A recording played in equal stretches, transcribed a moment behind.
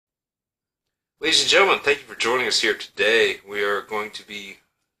Ladies and gentlemen, thank you for joining us here today. We are going to be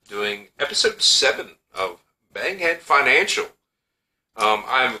doing episode 7 of Banghead Financial.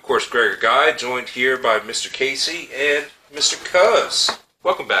 I'm, of course, Gregor Guy, joined here by Mr. Casey and Mr. Cuz.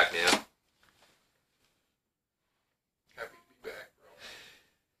 Welcome back, man. Happy to be back,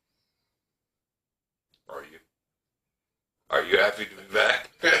 bro. Are you? Are you happy to be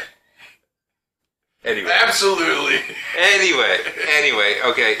back? Anyway. Absolutely. Anyway,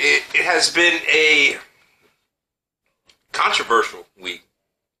 okay. It has been a controversial week,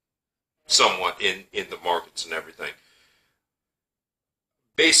 somewhat, in the markets and everything.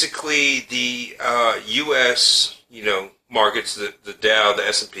 Basically, the U.S., markets, the Dow, the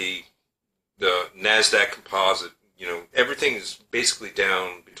S&P, the NASDAQ composite, everything is basically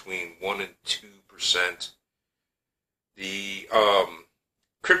down between 1% and 2%. The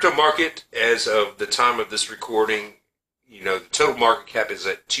crypto market, as of the time of this recording, the total market cap is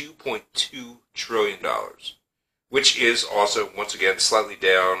at $2.2 trillion, which is also, once again, slightly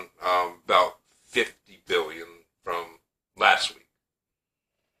down about $50 billion from last week.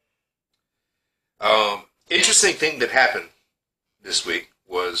 Interesting thing that happened this week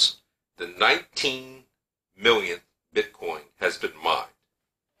was the 19 millionth Bitcoin has been mined.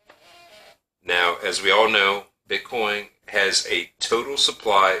 Now, as we all know, Bitcoin has a total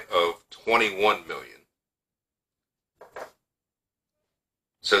supply of 21 million.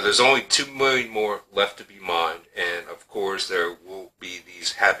 So there's only 2 million more left to be mined, and of course there will be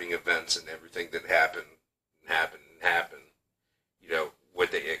these halving events and everything that happen.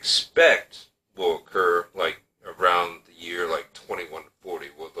 What they expect will occur like around the year like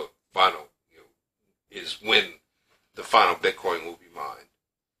 2140. Well, the final, is when the final Bitcoin will be mined.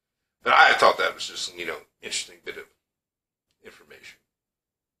 But I thought that was just, interesting bit of information.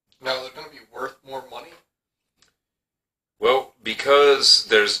 Now, they're going to be worth more money? Well, because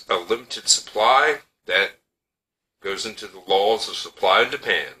there's a limited supply, that goes into the laws of supply and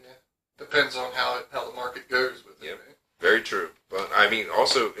demand. Yeah. Depends on how the market goes with it. Yep. Right? Very true. But,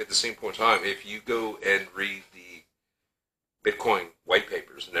 also, at the same point in time, if you go and read the Bitcoin white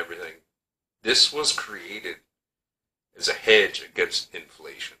papers and everything, this was created as a hedge against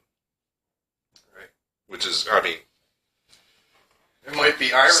inflation. Right? Which is, it might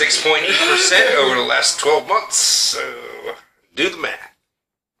be irony. 6.8% over the last 12 months. So, do the math.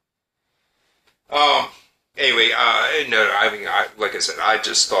 Anyway, like I said, I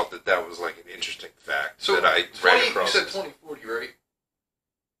just thought that was like an interesting fact that I ran across. You said 2040, right?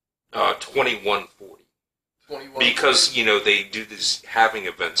 2140. 21. Because, they do these halving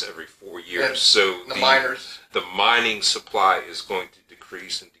events every 4 years. And so the miners. The mining supply is going to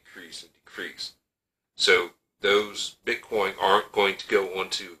decrease and decrease and decrease. So those Bitcoin aren't going to go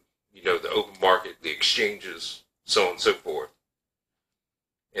onto, the open market, the exchanges, so on and so forth.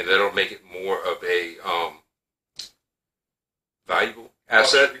 And that'll make it more of a valuable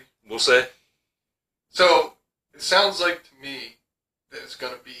asset, we'll say. So it sounds like to me that it's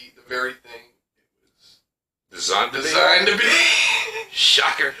going to be the very thing it was designed to be.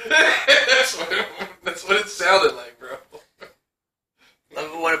 Shocker. That's what it sounded like, bro.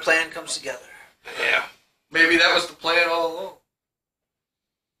 Love it when a plan comes together. Yeah. Maybe that was the plan all along.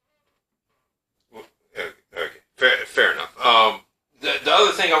 Well, okay. Fair enough. The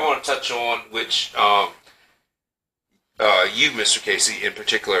other thing I want to touch on, which you, Mr. Casey, in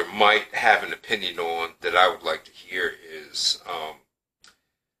particular, might have an opinion on that I would like to hear is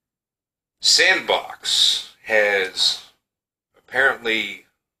Sandbox has apparently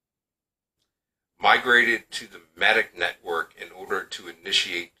migrated to the Matic network in order to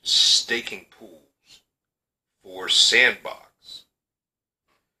initiate staking pools for Sandbox.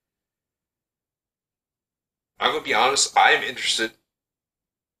 I'm going to be honest, I am interested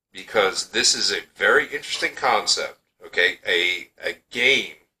because this is a very interesting concept, okay? A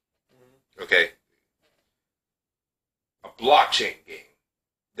game, okay? A blockchain game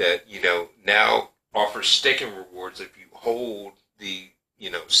that, now offers staking rewards if you hold the,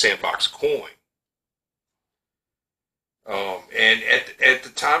 Sandbox coin. And at the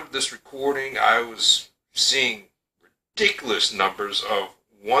time of this recording, I was seeing ridiculous numbers of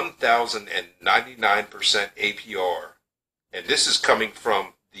 1,099% APR. And this is coming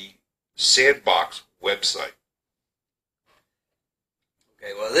from the Sandbox website.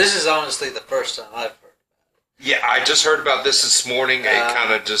 Okay, well, this is honestly the first time I've heard about it. Yeah, I just heard about this morning. It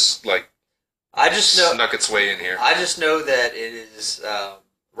kind of just, snuck its way in here. I just know that it is,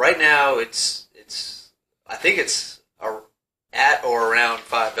 right now, I think it's at or around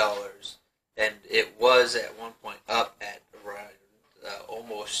 $5. And it was at one point up at around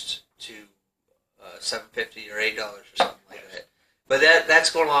almost to $7.50 or $8 or something like that. But that's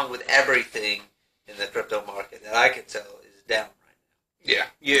going along with everything in the crypto market that I can tell is down right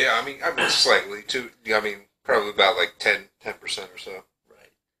Yeah. I mean, slightly too. I mean, probably about like 10% or so. now.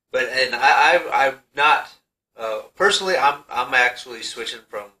 Right. But and I'm not personally. I'm actually switching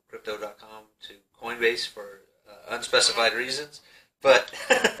from crypto.com to Coinbase for unspecified reasons. But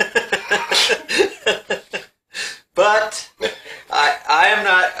but I am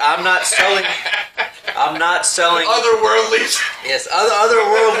not. I'm not selling. I'm not selling Otherworldly. Yes,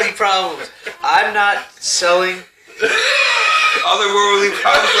 otherworldly problems. I'm not selling. Otherworldly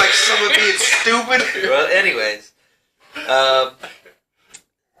problems like someone being stupid. Well, anyways,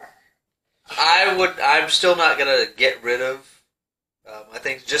 I'm still not gonna get rid of. I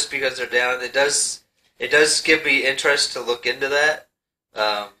think just because they're down, it does give me interest to look into that.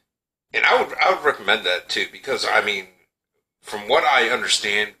 And I would recommend that too, because I mean, from what I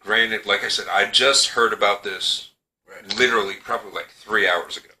understand, granted, like I said, I just heard about this literally probably like 3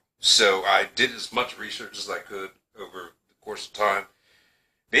 hours ago. So I did as much research as I could over the course of time.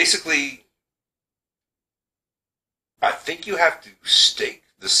 Basically, I think you have to stake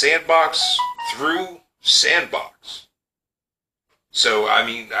the sandbox through Sandbox. So, I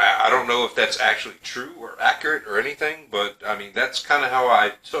mean, I don't know if that's actually true or accurate or anything, but, I mean, that's kind of how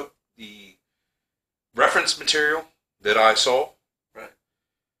I took the reference material that I saw. Right.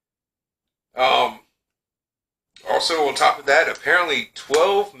 Also, on top of that, apparently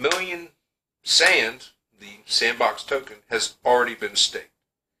 12 million sand, the Sandbox token, has already been staked.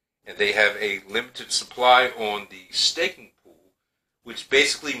 And they have a limited supply on the staking pool, which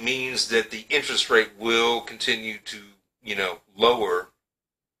basically means that the interest rate will continue to, lower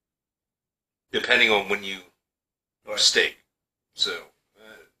depending on when you stake. So,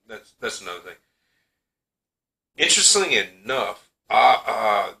 that's another thing. Interestingly enough,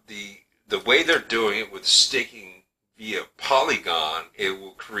 the way they're doing it with staking via Polygon, it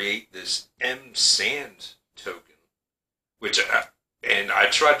will create this M-Sand token, which I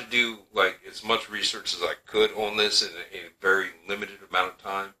tried to do like as much research as I could on this in a very limited amount of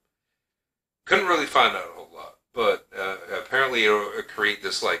time. Couldn't really find out a whole lot, but apparently it'll create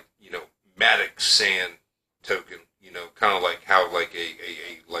this like Matic sand token, kind of like how like a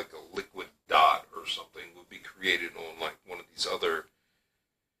liquid dot or something would be created on like one of these other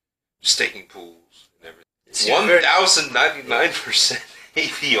staking pools and everything. 1,099%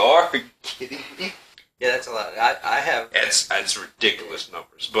 APR? Are you kidding me? Yeah, that's a lot. I have. That's ridiculous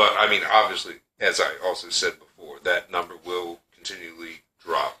numbers. But, I mean, obviously, as I also said before, that number will continually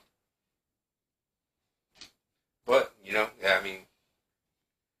drop. But, I mean,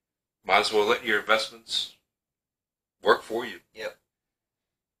 might as well let your investments work for you. Yep.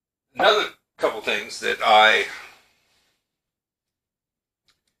 Another couple things that I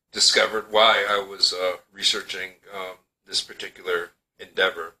discovered why I was researching this particular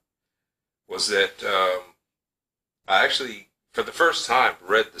endeavor was that I actually, for the first time,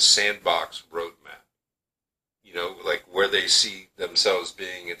 read the Sandbox roadmap. Like where they see themselves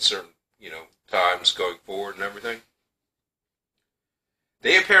being at certain, times going forward and everything.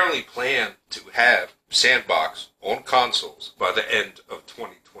 They apparently plan to have Sandbox on consoles by the end of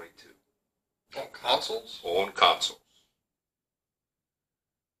 2022. On consoles? On consoles.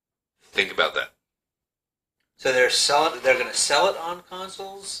 Think about that. So they're going to sell it on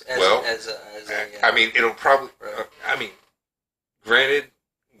consoles I mean, it'll probably. Granted,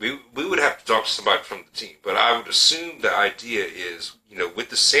 we would have to talk to somebody from the team, but I would assume the idea is, with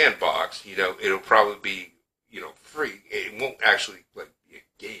the Sandbox, it'll probably be, free. It won't actually like be a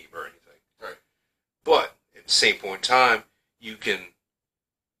game or anything. Right. But at the same point in time, you can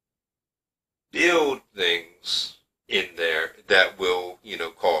build things in there that will,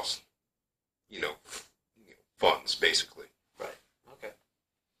 cost, funds, basically. Right. Okay.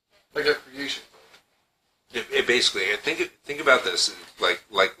 Like a creation. It basically, think about this like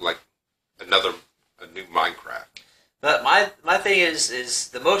a new Minecraft. But my thing is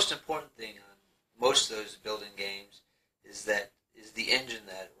the most important thing on most of those building games is the engine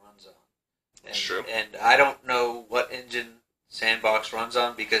that it runs on. And, True. And I don't know what engine Sandbox runs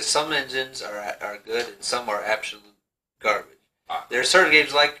on because some engines are good and some are absolute garbage. There are certain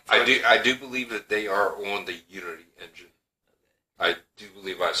games like I do believe that they are on the Unity engine. I do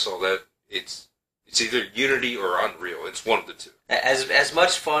believe I saw that. It's either Unity or Unreal. It's one of the two. As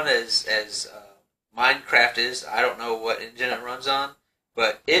much fun as Minecraft is, I don't know what engine it runs on,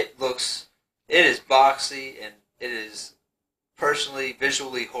 but it is boxy and it is personally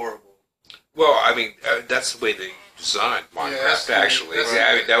visually horrible. Well, I mean, that's the way they designed Minecraft. Actually,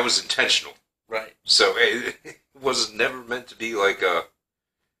 I mean, that was intentional. Right. So it was never meant to be like a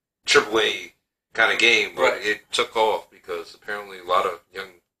AAA kind of game, but right. It took off because apparently a lot of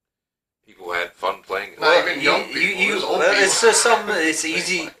young people had fun it's just something. It's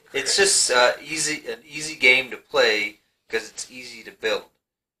easy. It's just an easy game to play because it's easy to build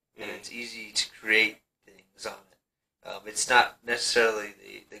and it's easy to create things on it. It's not necessarily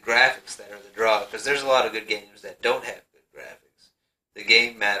the graphics that are the draw because there's a lot of good games that don't have good graphics. The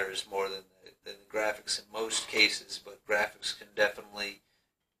game matters more than the graphics in most cases, but graphics can definitely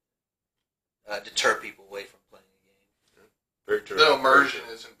deter people away from playing a game. Very true. The immersion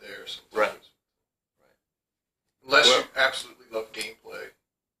isn't there sometimes. Right. Unless you absolutely love gameplay.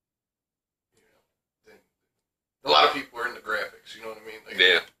 Then a lot of people are into graphics, you know what I mean? Like,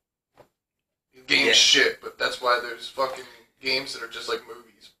 yeah. The game's shit, but that's why there's fucking games that are just like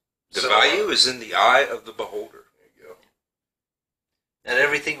movies. The value is in the eye of the beholder. There you go. And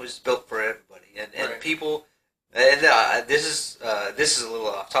everything was built for everybody, and Right. people. And this is a little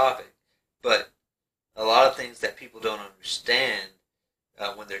off topic, but a lot of things that people don't understand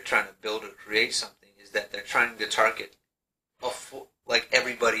when they're trying to build or create something is that they're trying to target like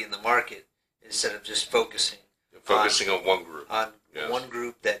everybody in the market instead of just focusing on one group. On one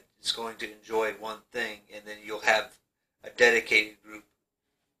group that is going to enjoy one thing, and then you'll have a dedicated group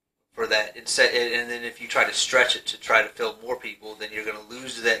for that. And then if you try to stretch it to try to fill more people, then you're going to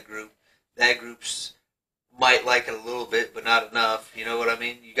lose to that group. That group's might like it a little bit, but not enough. You know what I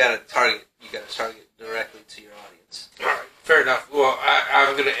mean? You got to target. You got to target directly to your audience. All right, fair enough. Well,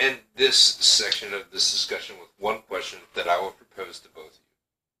 I'm going to end this section of this discussion with one question that I will propose to both of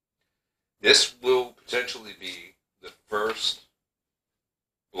you. This will potentially be the first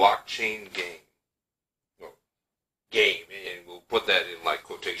blockchain game. Well, game, and we'll put that in like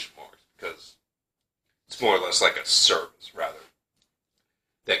quotation marks because it's more or less like a service, rather,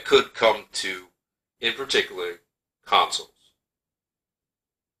 that could come to, in particular, consoles.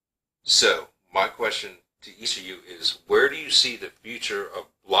 So, my question to each of you is, where do you see the future of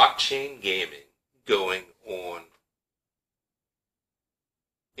blockchain gaming going on,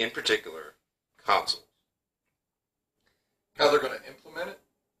 in particular, consoles? How they're going to implement it?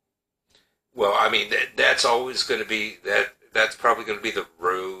 Well, I mean, that's always going to be, that's probably going to be the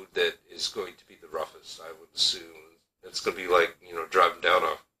road that is going to be the roughest, I would assume. It's going to be like, driving down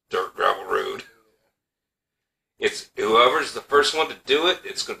a dirt gravel road. It's whoever's the first one to do it,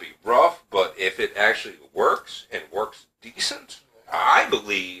 it's going to be rough, but if it actually works, and works decent, I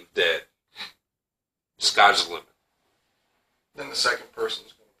believe that the sky's the limit. Then the second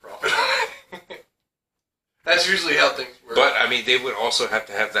person's going to profit. That's usually how things work. But, I mean, they would also have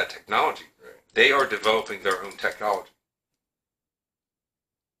to have that technology. Right. They are developing their own technology.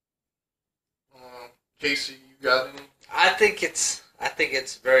 Casey, you got any? I think it's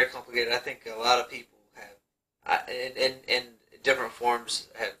very complicated. I think a lot of people have, in different forms,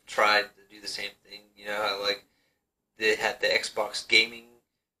 have tried to do the same thing. Like they had the Xbox gaming.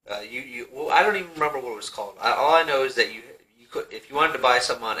 Well, I don't even remember what it was called. All I know is that you could, if you wanted to buy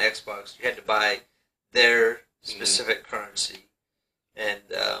something on Xbox, you had to buy their specific currency, and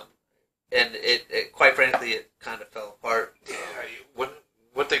it quite frankly it kind of fell apart. Yeah,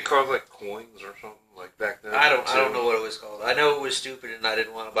 what they call like coins or something like back then. I don't know what it was called. I know it was stupid, and I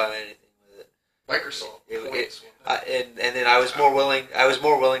didn't want to buy anything with it. Microsoft. And then I was more willing. I was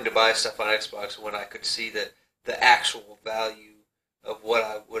more willing to buy stuff on Xbox when I could see the actual value of what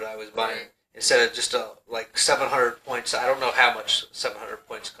I was buying. Right. Instead of just like 700 points. I don't know how much 700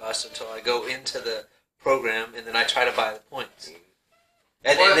 points cost until I go into the program and then I try to buy the points.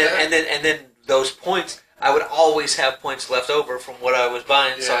 And then those points, I would always have points left over from what I was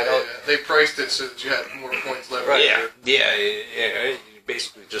buying. Yeah, so I don't. Yeah. They priced it so that you had more points left. Right. Yeah.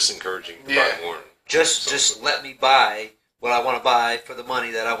 Basically, just encouraging to buy more. Just let me buy what I want to buy for the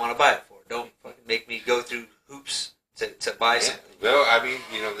money that I want to buy it for. Don't fucking make me go through hoops to buy something. Well, I mean,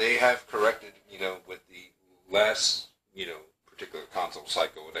 they have corrected, with the last, particular console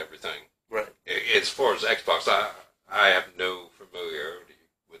cycle and everything. Right. As far as Xbox, I have no familiarity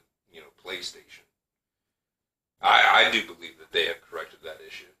with, PlayStation. I do believe that they have corrected that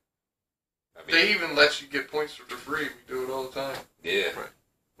issue. I mean, they even let you get points for free. We do it all the time. Yeah. Right.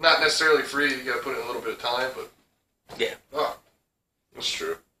 Not necessarily free. You got to put in a little bit of time, but yeah. Oh, that's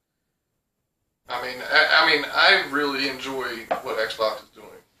true. I really enjoy what Xbox is doing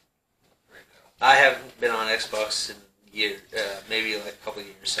right now. I haven't been on Xbox in years, maybe like a couple of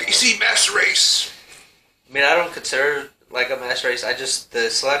years. So. PC Master Race. I mean, I don't consider it like a Master Race. The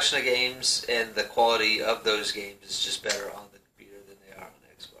selection of games and the quality of those games is just better on the computer than they are on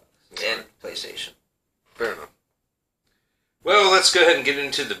Xbox and PlayStation. Fair enough. Well, let's go ahead and get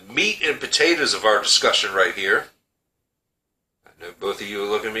into the meat and potatoes of our discussion right here. I know both of you are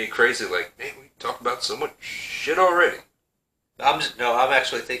looking at me crazy like, man, we talked about so much shit already. I'm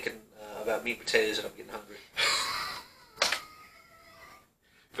actually thinking about meat and potatoes and I'm getting hungry.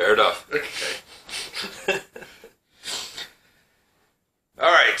 Fair enough. Okay.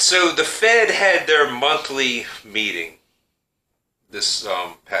 All right, so the Fed had their monthly meeting this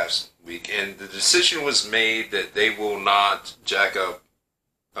past week, and the decision was made that they will not jack up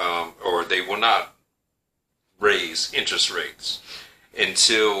or they will not raise interest rates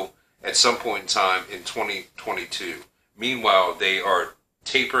until at some point in time in 2022. Meanwhile, they are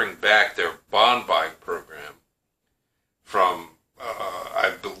tapering back their bond buying program from,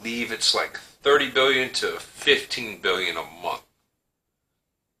 I believe it's like $30 billion to $15 billion a month.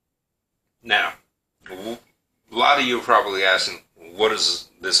 Now, a lot of you are probably asking, what does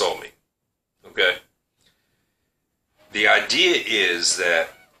this all mean? Okay? The idea is that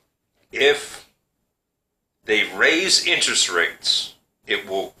if they raise interest rates, it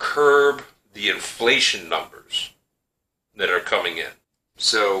will curb the inflation numbers that are coming in.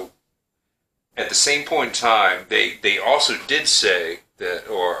 So, at the same point in time, they also did say that,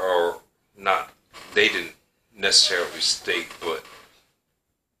 or not, they didn't necessarily state, but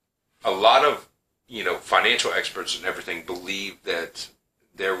a lot of, financial experts and everything believe that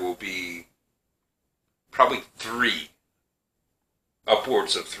there will be probably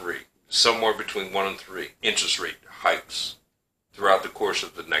upwards of three, somewhere between 1 and 3 interest rate hikes throughout the course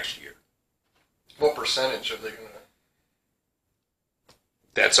of the next year. What percentage are they going to?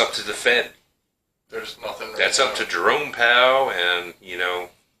 That's up to the Fed. There's nothing right That's now. up to Jerome Powell and,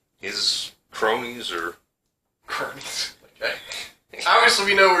 his cronies or... Cronies. Okay. Obviously,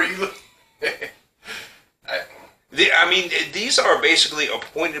 we know where you live. These are basically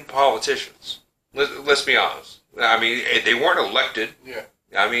appointed politicians. Let's be honest. They weren't elected. Yeah.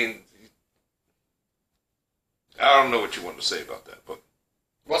 I don't know what you want to say about that, but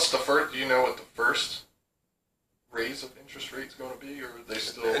What's the first? Do you know what the first raise of interest rates going to be, or are they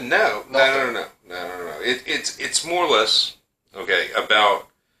still? no. It's more or less about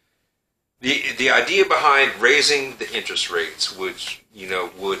the idea behind raising the interest rates, which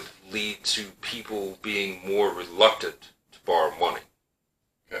would lead to people being more reluctant to borrow money.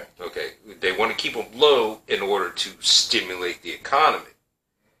 Okay, they want to keep them low in order to stimulate the economy.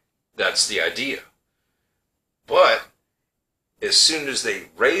 That's the idea. But as soon as they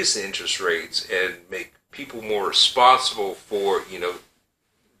raise the interest rates and make people more responsible for,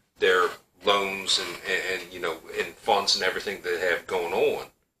 their loans and funds and everything they have going on.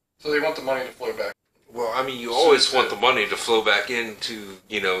 So they want the money to flow back. Well, you always want the money to flow back into,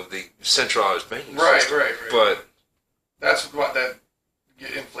 the centralized banking system. Right. But that's what that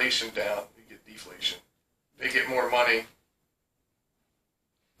get inflation down. You get deflation. They get more money.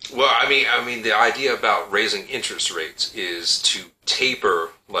 well, the idea about raising interest rates is to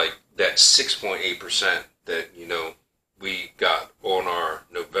taper like that 6.8% that, we got on our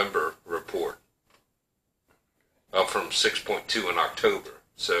November report, up from 6.2 in October.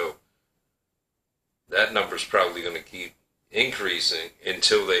 So that number's probably going to keep increasing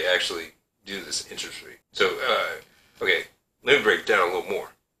until they actually do this interest rate. So, let me break it down a little more.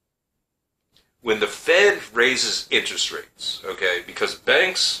 When the Fed raises interest rates, because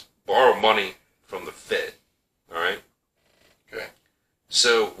banks borrow money from the Fed, all right? Okay.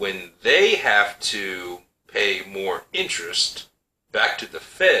 So when they have to pay more interest back to the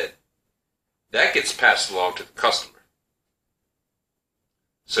Fed, that gets passed along to the customer.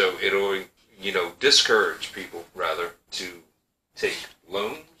 So it'll, discourage people, rather, to take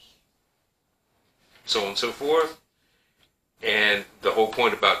loans, so on and so forth. And the whole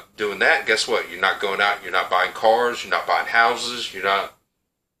point about doing that, guess what? You're not going out, you're not buying cars, you're not buying houses, you're not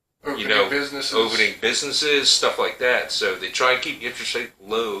Opening businesses, stuff like that. So they try and keep the interest rate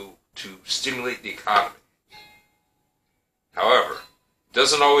low to stimulate the economy. However, it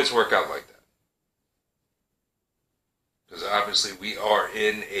doesn't always work out like that. Because obviously we are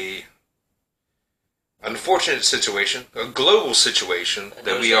in a unfortunate situation, a global situation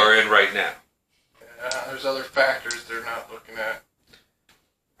that we are in right now. There's other factors they're not looking at.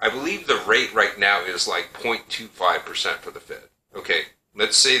 I believe the rate right now is like 0.25% for the Fed. Okay,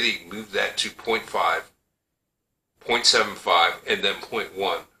 let's say they move that to 0.5, 0.75, and then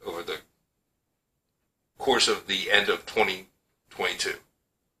 0.1 over the course of the end of 2022.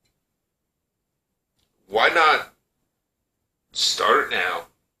 Why not start it now,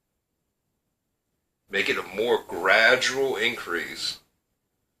 make it a more gradual increase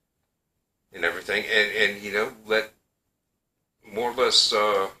and everything, and let more or less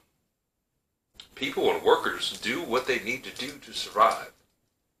people and workers do what they need to do to survive.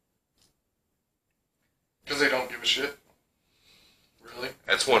 Because they don't give a shit. Really?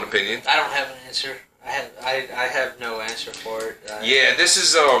 That's one opinion. I don't have an answer. I have no answer for it. Yeah, this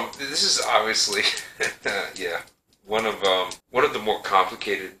is obviously yeah. one of the more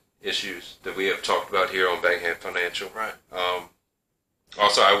complicated issues that we have talked about here on Banghead Financial. Right.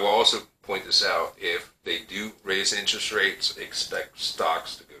 Also, I will also point this out. If they do raise interest rates, expect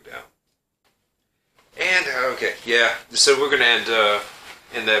stocks to go down. And, okay, yeah. So we're going to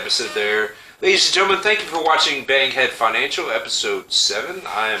end the episode there. Ladies and gentlemen, thank you for watching Banghead Financial, Episode 7.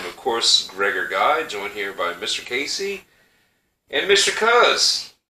 I am, of course, Gregor Guy, joined here by Mr. Casey and Mr. Cuz.